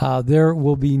 There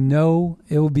will be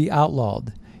it will be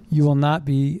outlawed. You will not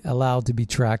be allowed to be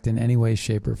tracked in any way,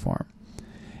 shape, or form.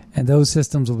 And those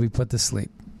systems will be put to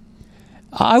sleep.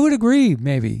 I would agree,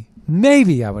 maybe.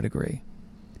 Maybe I would agree.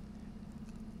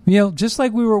 Just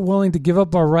like we were willing to give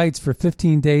up our rights for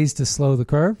 15 days to slow the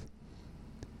curve,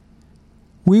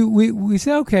 we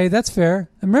say, okay, that's fair.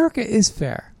 America is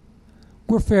fair.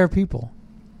 We're fair people.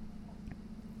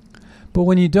 But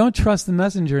when you don't trust the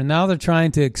messenger, now they're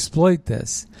trying to exploit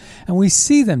this. And we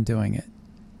see them doing it.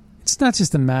 It's not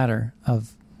just a matter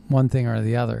of one thing or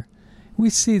the other. We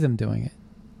see them doing it.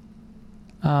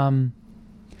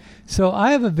 So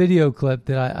I have a video clip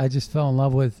that I just fell in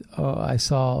love with. I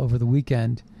saw over the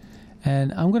weekend.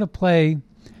 And I'm going to play.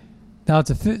 Now, it's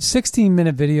a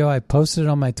 16-minute video. I posted it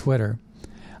on my Twitter.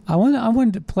 I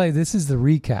wanted to play. This is the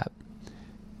recap.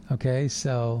 Okay,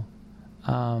 so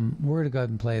we're going to go ahead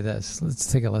and play this.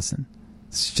 Let's take a listen.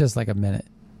 It's just like a minute.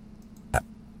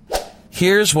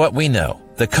 Here's what we know.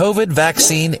 The COVID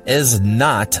vaccine is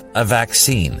not a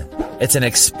vaccine. It's an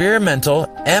experimental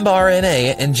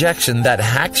mRNA injection that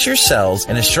hacks your cells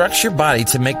and instructs your body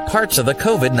to make parts of the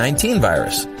COVID-19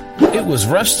 virus. It was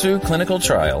rushed through clinical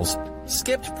trials,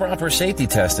 skipped proper safety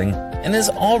testing, and is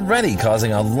already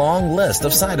causing a long list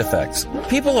of side effects.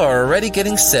 People are already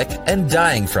getting sick and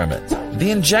dying from it.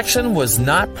 The injection was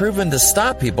not proven to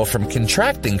stop people from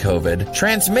contracting COVID,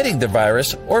 transmitting the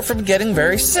virus, or from getting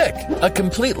very sick. A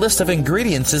complete list of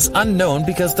ingredients is unknown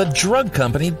because the drug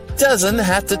company doesn't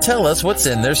have to tell us what's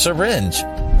in their syringe.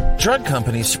 Drug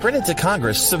companies sprinted to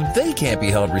Congress so they can't be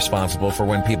held responsible for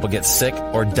when people get sick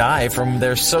or die from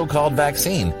their so-called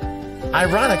vaccine.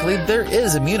 Ironically, there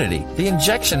is immunity. The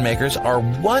injection makers are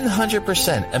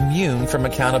 100% immune from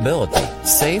accountability.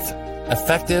 Safe,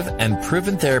 effective, and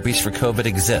proven therapies for COVID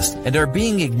exist and are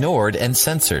being ignored and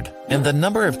censored. And the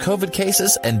number of COVID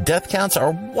cases and death counts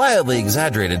are wildly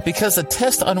exaggerated because the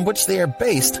tests on which they are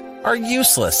based are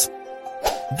useless.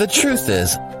 The truth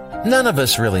is, none of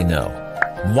us really know.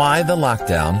 Why the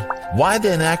lockdown? Why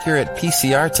the inaccurate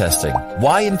PCR testing?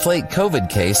 Why inflate COVID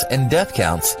case and death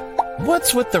counts?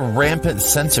 What's with the rampant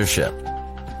censorship?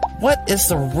 What is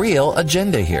the real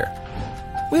agenda here?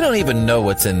 We don't even know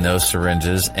what's in those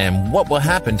syringes and what will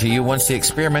happen to you once the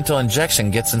experimental injection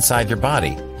gets inside your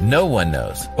body. No one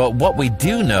knows. But what we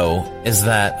do know is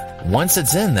that once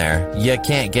it's in there, you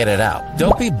can't get it out.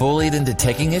 Don't be bullied into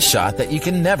taking a shot that you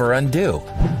can never undo.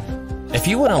 If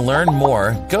you want to learn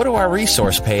more, go to our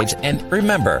resource page and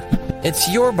remember, it's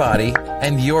your body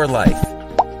and your life.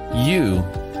 You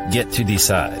get to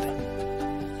decide.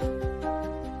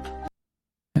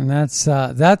 And that's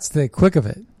the quick of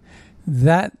it.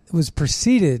 That was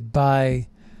preceded by,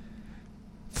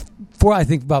 I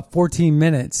think, about 14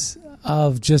 minutes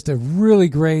of just a really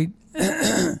great,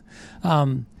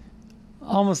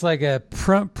 almost like a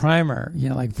primer,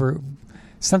 like for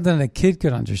something a kid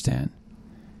could understand.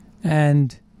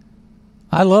 And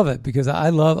I love it because I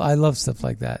love stuff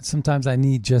like that. Sometimes I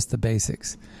need just the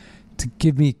basics to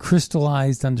give me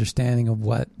crystallized understanding of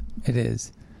what it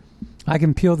is. I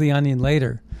can peel the onion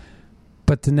later,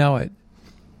 but to know it,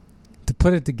 to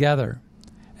put it together,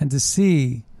 and to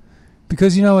see,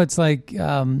 because it's like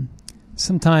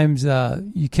sometimes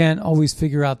you can't always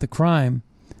figure out the crime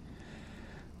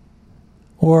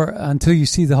or until you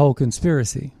see the whole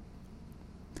conspiracy.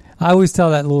 I always tell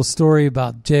that little story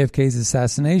about JFK's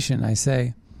assassination. I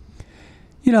say,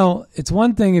 it's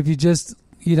one thing if you just,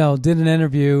 did an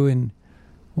interview and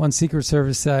one Secret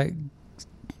Service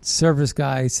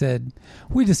guy said,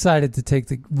 we decided to take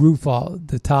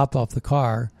the top off the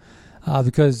car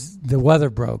because the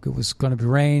weather broke. It was going to be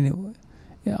rain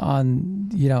on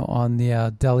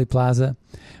the Delhi Plaza,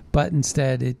 but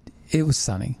instead it was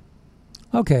sunny.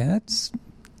 Okay,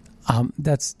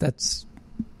 that's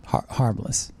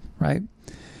harmless. Right?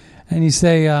 And you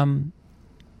say, it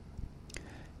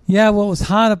was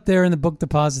hot up there in the book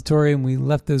depository and we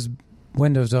left those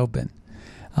windows open.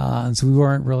 And so we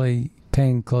weren't really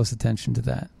paying close attention to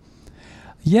that.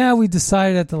 Yeah, we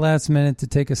decided at the last minute to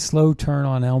take a slow turn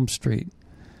on Elm Street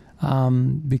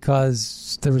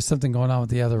because there was something going on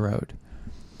with the other road.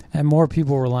 And more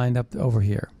people were lined up over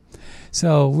here.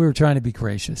 So we were trying to be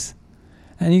gracious.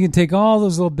 And you can take all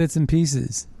those little bits and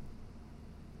pieces.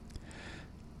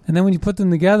 And then when you put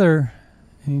them together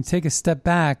and you take a step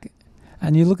back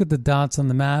and you look at the dots on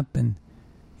the map and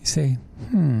you say,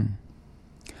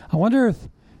 I wonder if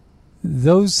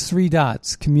those three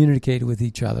dots communicated with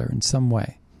each other in some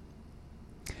way.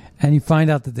 And you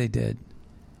find out that they did.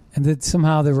 And that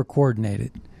somehow they were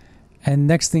coordinated. And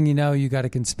next thing you know, you got a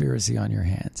conspiracy on your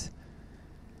hands.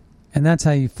 And that's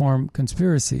how you form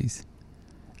conspiracies.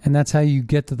 And that's how you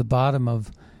get to the bottom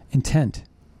of intent.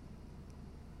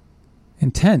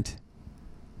 Intent.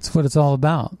 It's what it's all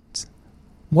about. It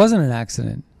wasn't an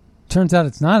accident. Turns out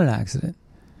it's not an accident.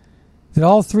 That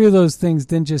all three of those things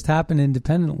didn't just happen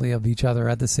independently of each other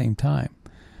at the same time.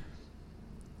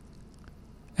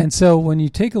 And so when you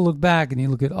take a look back and you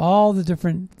look at all the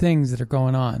different things that are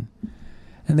going on,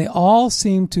 and they all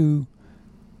seem to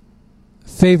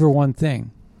favor one thing.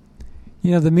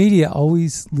 The media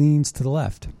always leans to the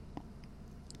left.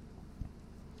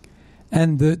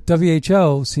 And the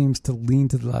WHO seems to lean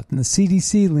to the left. And the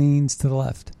CDC leans to the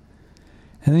left.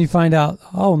 And then you find out,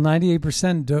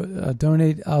 98%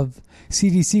 donate of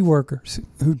CDC workers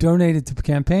who donated to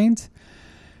campaigns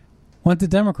went to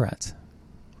Democrats.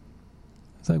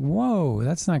 It's like, whoa,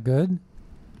 that's not good.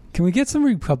 Can we get some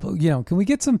can we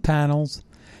get some panels?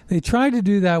 They tried to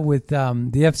do that with the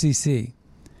FCC,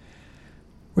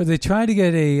 where they tried to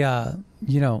get a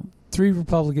 3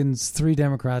 Republicans, 3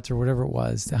 Democrats, or whatever it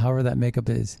was, however that makeup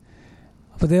is.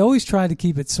 But they always try to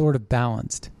keep it sort of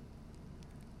balanced.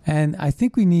 And I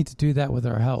think we need to do that with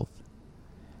our health.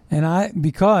 And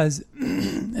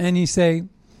you say,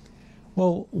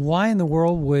 well, why in the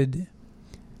world would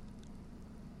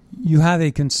you have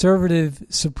a conservative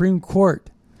Supreme Court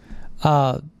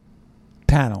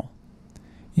panel,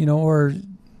 or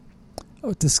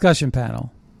a discussion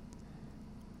panel.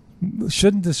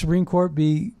 Shouldn't the Supreme Court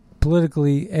be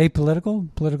politically apolitical,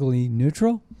 politically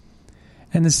neutral?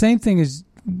 And the same thing is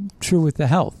true with the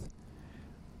health.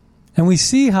 And we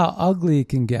see how ugly it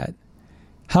can get,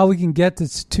 how we can get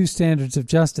to two standards of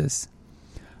justice,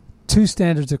 two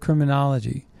standards of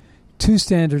criminology, two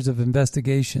standards of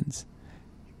investigations,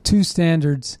 two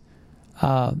standards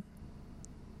of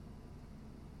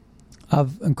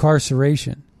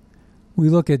incarceration. We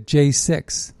look at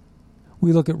J6.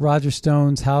 We look at Roger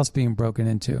Stone's house being broken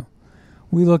into.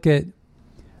 We look at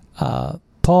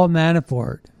Paul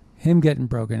Manafort, him getting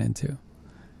broken into.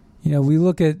 We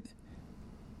look at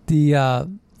the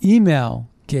email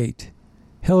gate,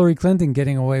 Hillary Clinton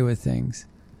getting away with things.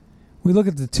 We look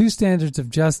at the two standards of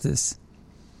justice,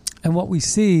 and what we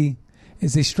see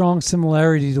is a strong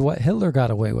similarity to what Hitler got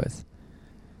away with.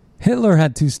 Hitler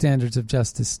had two standards of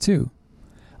justice too.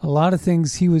 A lot of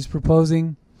things he was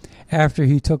proposing after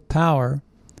he took power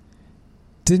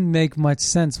didn't make much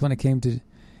sense when it came to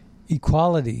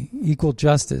equality, equal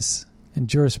justice, and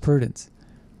jurisprudence.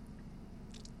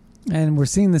 And we're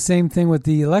seeing the same thing with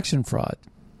the election fraud.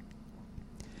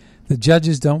 The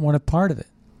judges don't want a part of it.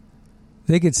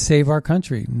 They could save our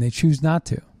country, and they choose not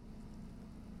to.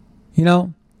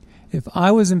 If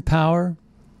I was in power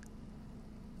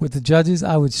with the judges,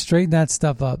 I would straighten that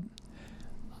stuff up.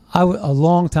 A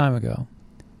long time ago,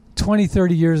 20,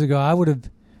 30 years ago, I would have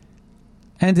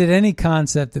ended any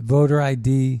concept that voter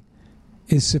ID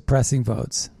is suppressing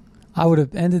votes. I would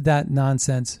have ended that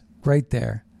nonsense right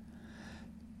there.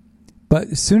 But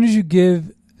as soon as you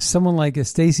give someone like a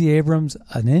Stacey Abrams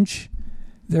an inch,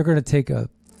 they're going to take a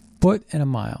foot and a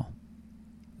mile.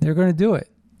 They're going to do it.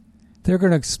 They're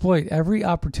going to exploit every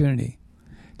opportunity.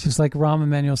 Just like Rahm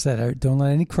Emanuel said, don't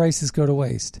let any crisis go to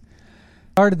waste.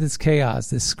 Started this chaos,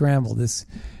 this scramble, this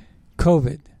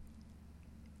COVID.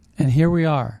 And here we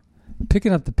are,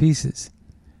 picking up the pieces.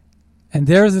 And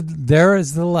there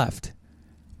is the left,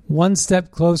 one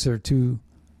step closer to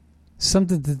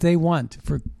something that they want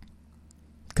for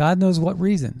God knows what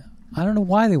reason. I don't know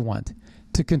why they want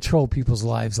to control people's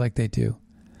lives like they do.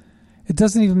 It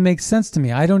doesn't even make sense to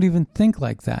me. I don't even think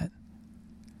like that.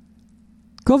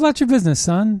 Go about your business,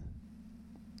 son.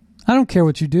 I don't care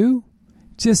what you do.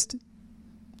 Just,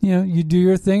 you do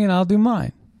your thing and I'll do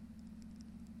mine.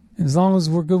 And as long as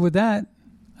we're good with that,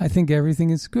 I think everything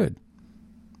is good.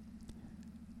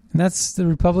 And that's the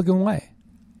Republican way.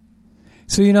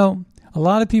 So, a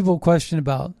lot of people question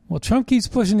about, Trump keeps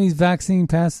pushing these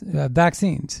vaccines.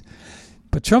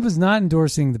 But Trump is not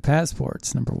endorsing the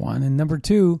passports, number one. And number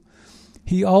two,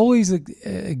 he always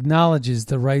acknowledges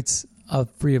the rights of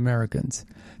free Americans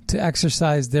to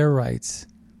exercise their rights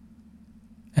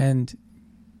and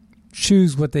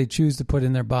choose what they choose to put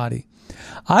in their body.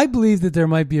 I believe that there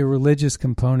might be a religious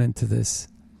component to this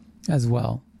as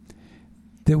well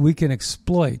that we can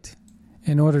exploit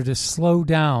in order to slow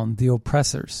down the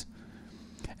oppressors.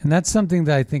 And that's something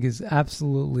that I think is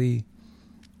absolutely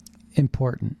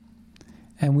important.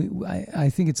 And I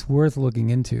think it's worth looking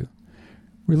into.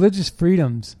 Religious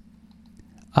freedoms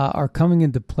are coming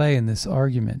into play in this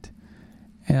argument.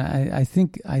 And I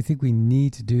think we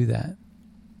need to do that.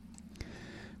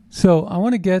 So I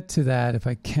want to get to that if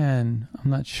I can. I'm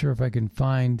not sure if I can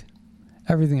find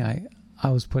everything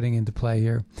I was putting into play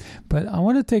here. But I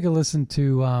want to take a listen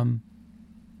to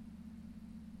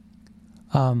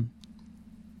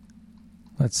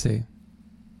let's see.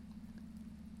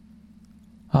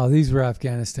 Oh, these were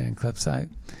Afghanistan clips. I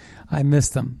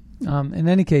missed them. In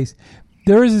any case,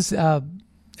 there is this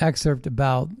excerpt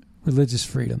about religious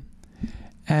freedom.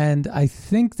 And I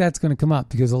think that's going to come up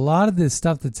because a lot of this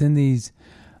stuff that's in these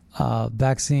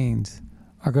vaccines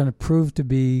are going to prove to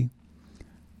be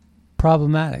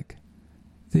problematic.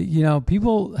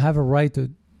 People have a right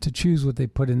to choose what they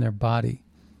put in their body.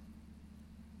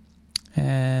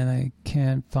 And I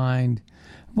can't find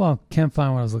what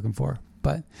I was looking for.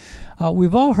 But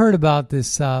we've all heard about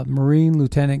this Marine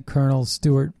Lieutenant Colonel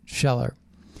Stuart Scheller.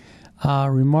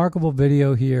 Remarkable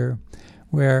video here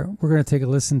where we're going to take a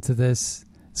listen to this.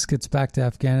 This gets back to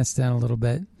Afghanistan a little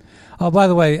bit. Oh, by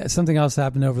the way, something else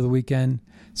happened over the weekend.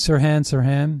 Sirhan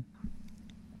Sirhan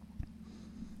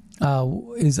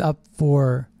is up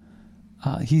for,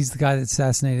 he's the guy that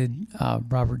assassinated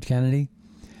Robert Kennedy,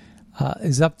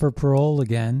 is up for parole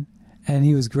again, and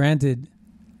he was granted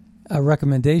a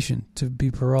recommendation to be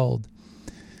paroled.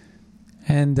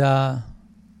 And,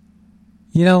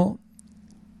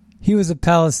 he was a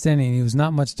Palestinian. He was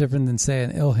not much different than, say,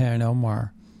 an Ilhan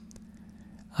Omar.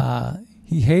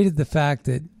 He hated the fact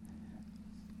that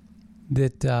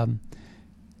that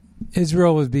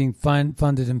Israel was being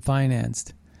funded and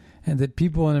financed, and that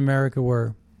people in America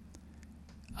were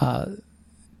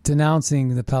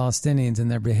denouncing the Palestinians and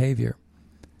their behavior.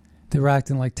 They were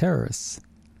acting like terrorists,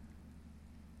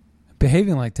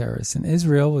 behaving like terrorists, and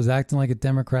Israel was acting like a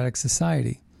democratic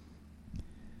society.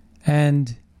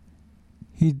 And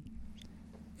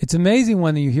it's amazing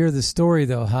when you hear the story,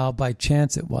 though, how by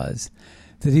chance it was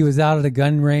that he was out at a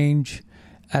gun range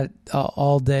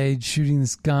all day shooting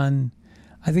this gun.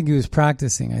 I think he was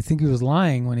practicing. I think he was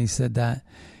lying when he said that.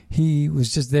 He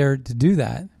was just there to do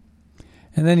that.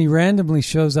 And then he randomly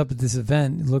shows up at this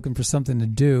event looking for something to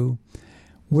do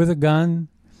with a gun.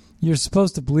 You're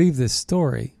supposed to believe this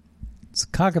story. It's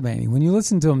cockamamie. When you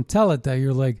listen to him tell it, though,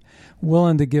 you're like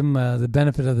willing to give him the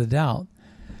benefit of the doubt.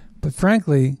 But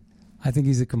frankly, I think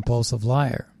he's a compulsive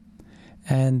liar.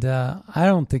 And I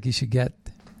don't think he should get...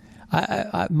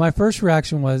 my first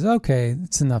reaction was, okay,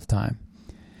 it's enough time.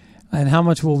 And how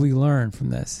much will we learn from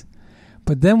this?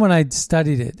 But then when I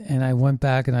studied it and I went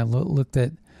back and I looked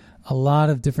at a lot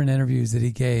of different interviews that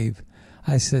he gave,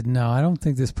 I said, no, I don't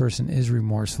think this person is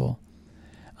remorseful.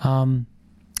 And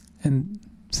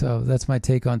so that's my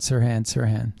take on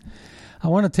Sirhan. I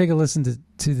want to take a listen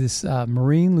to this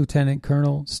Marine Lieutenant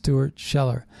Colonel Stuart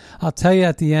Scheller. I'll tell you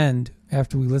at the end,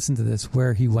 after we listen to this,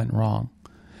 where he went wrong.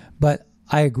 But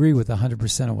I agree with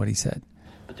 100% of what he said.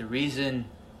 But the reason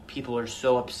people are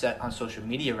so upset on social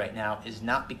media right now is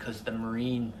not because the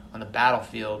Marine on the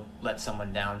battlefield let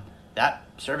someone down. That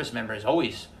service member has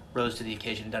always rose to the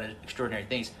occasion and done extraordinary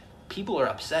things. People are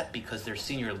upset because their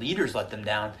senior leaders let them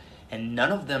down, and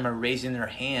none of them are raising their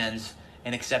hands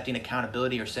and accepting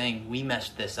accountability or saying, we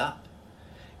messed this up.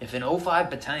 If an 05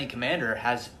 battalion commander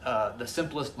has the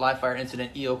simplest live fire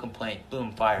incident EO complaint,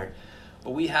 boom, fired.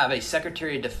 But we have a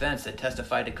Secretary of Defense that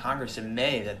testified to Congress in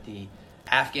May that the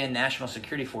Afghan National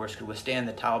Security Force could withstand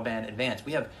the Taliban advance.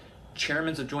 We have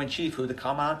chairmen of Joint Chief, who the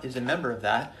Commandant is a member of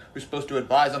that, who's supposed to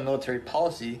advise on military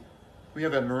policy. We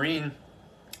have a Marine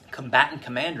combatant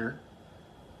commander.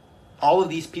 All of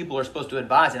these people are supposed to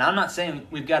advise. And I'm not saying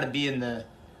we've got to be in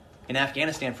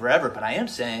Afghanistan forever, but I am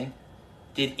saying,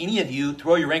 did any of you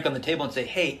throw your rank on the table and say,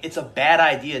 hey, it's a bad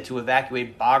idea to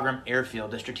evacuate Bagram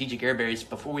Airfield, the strategic air base,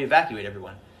 before we evacuate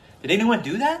everyone? Did anyone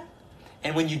do that?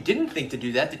 And when you didn't think to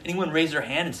do that, did anyone raise their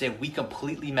hand and say, we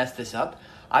completely messed this up?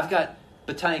 I've got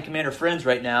battalion commander friends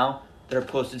right now that are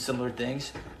posting similar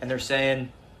things, and they're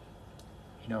saying,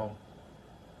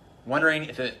 wondering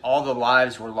if all the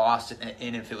lives were lost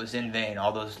and if it was in vain,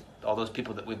 all those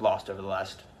people that we've lost over the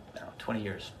last 20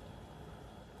 years.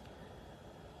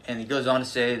 And he goes on to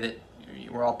say that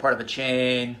we're all part of a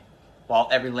chain. While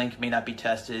every link may not be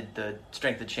tested, the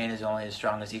strength of the chain is only as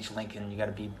strong as each link, and you got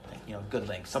to be, good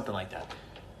link, something like that.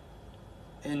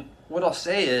 And what I'll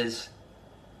say is,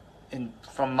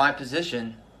 from my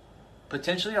position,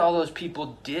 potentially all those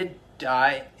people did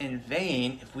die in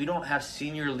vain if we don't have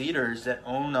senior leaders that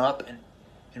own up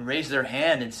and raise their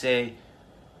hand and say,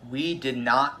 we did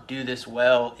not do this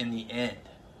well in the end.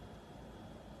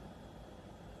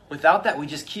 Without that, we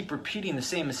just keep repeating the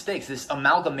same mistakes. This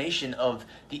amalgamation of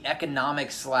the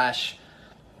economic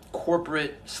 /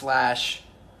 corporate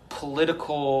 /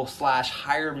 political /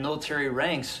 higher military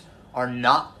ranks are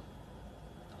not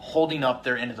holding up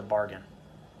their end of the bargain.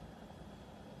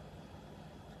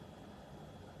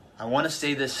 I want to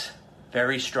say this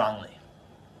very strongly.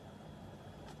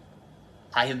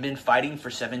 I have been fighting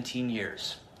for 17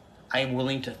 years. I am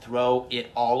willing to throw it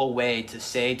all away to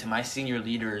say to my senior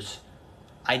leaders,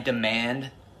 I demand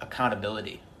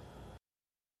accountability.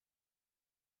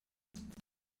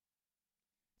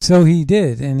 So he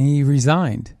did, and he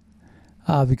resigned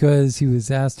because he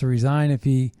was asked to resign.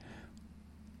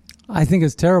 I think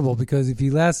it's terrible because if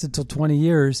he lasted till 20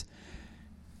 years,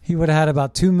 he would have had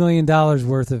about $2 million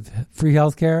worth of free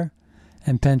health care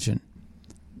and pension.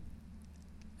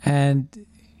 And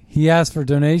he asked for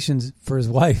donations for his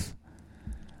wife.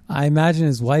 I imagine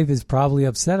his wife is probably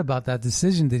upset about that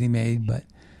decision that he made, but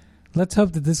let's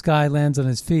hope that this guy lands on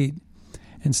his feet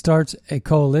and starts a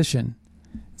coalition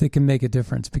that can make a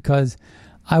difference. Because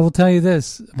I will tell you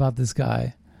this about this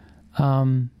guy.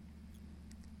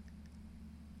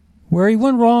 Where he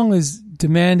went wrong is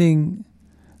demanding,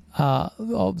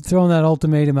 throwing that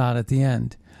ultimatum out at the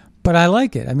end. But I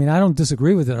like it. I mean, I don't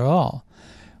disagree with it at all.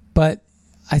 But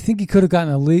I think he could have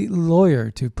gotten a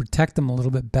lawyer to protect him a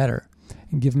little bit better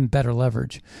and give him better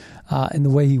leverage in the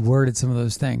way he worded some of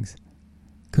those things.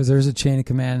 Because there's a chain of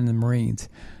command in the Marines.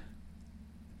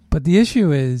 But the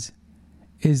issue is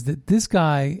that this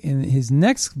guy, in his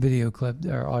next video clip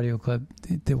or audio clip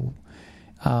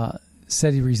that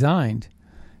said he resigned,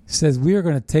 says we are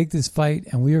going to take this fight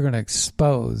and we are going to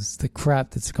expose the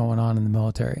crap that's going on in the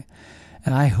military.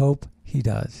 And I hope he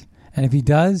does. And if he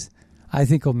does, I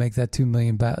think he'll make that $2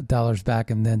 million back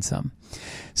and then some.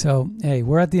 So, hey,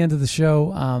 we're at the end of the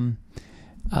show.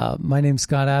 My name's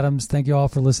Scott Adams. Thank you all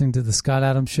for listening to the Scott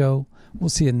Adams Show. We'll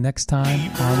see you next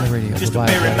time on the radio. Just to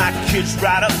bury my kids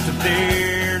right up to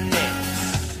there.